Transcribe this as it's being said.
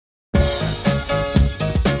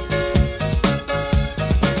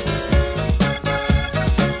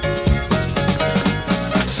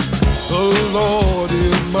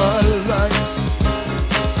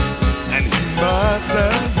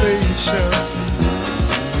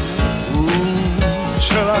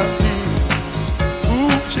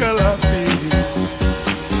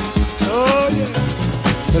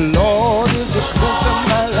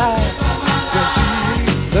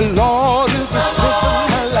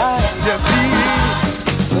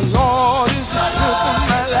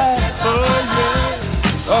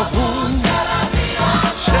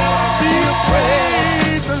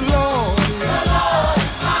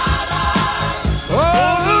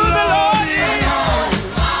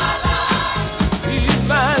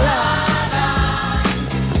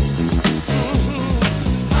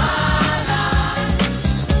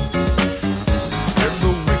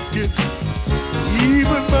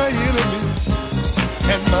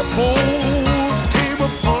My foes came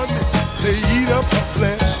upon me to eat up my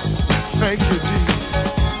flesh. Thank you, Jesus.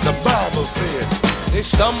 The Bible said they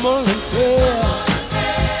stumble and fell.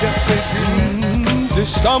 yes, they did. They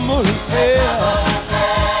stumble and fell.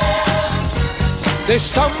 They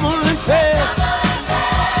stumble and fell.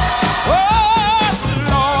 Oh, the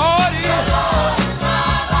Lord is.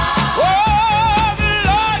 Oh, the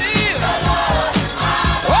Lord is.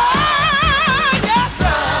 Oh, yes,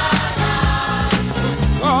 sir.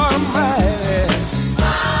 God Almighty.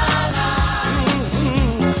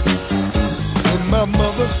 When my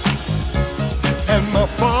mother and my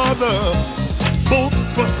father both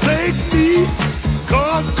forsake me,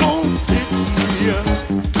 God's gonna pick me up.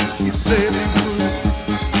 He said he would.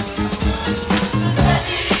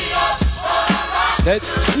 Set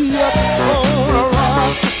me up on a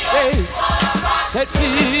rock to stay. Set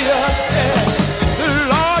me up, yes. The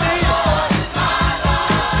Lord is.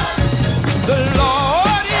 The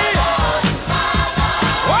Lord is.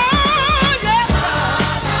 Oh, yes.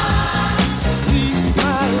 He's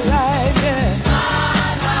my life, yeah.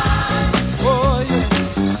 Oh, yeah.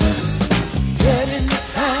 Yet in the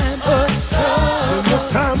time of trouble. In the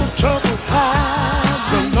time of trouble,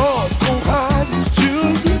 the Lord's gonna hide his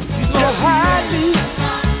children. He's gonna hide me.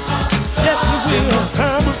 Yes, he In will. the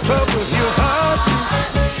time of trouble, he'll hide me.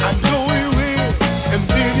 I know he will. And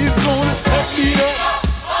then he's gonna set me up.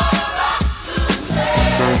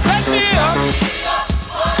 Set me up.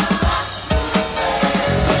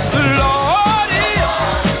 The Lord is.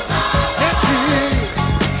 Yes, he is.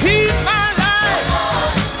 He's my life.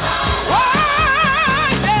 Oh,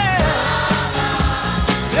 yes.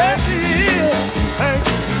 Yes, he is. Thank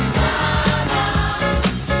you.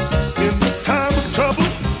 In the time of trouble,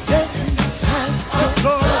 Yet in the time the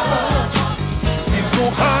Lord, he's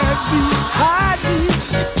gonna hide me. hide me.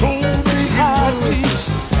 He told me he Hide would. me.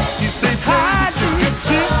 He said, Hide David, you me. get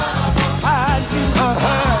sick, Hide me. I'll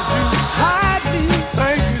hide you. Hide me.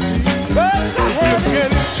 Thank you, Jesus. Cause I If you have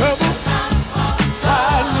get in trouble,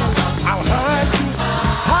 hide me. I'll hide you.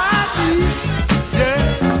 Hide me.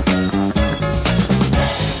 Yeah.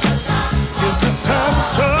 In the time of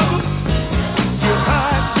trouble, he'll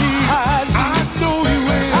hide me. Hide me. I know he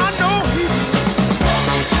will. I know he will.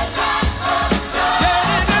 Yet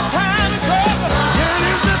in the time of trouble. Yet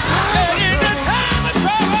in the time Yet in the of time of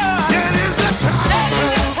trouble. trouble, yet in the time Yet in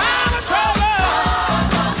the of time of trouble.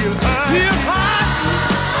 trouble, he'll hide me. He'll hide me.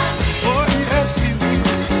 Oh, yes, he will.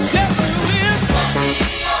 Yes, he will.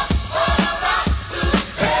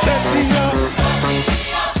 And set me up.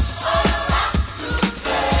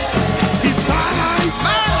 He's my life.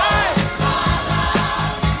 My life.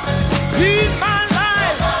 He's my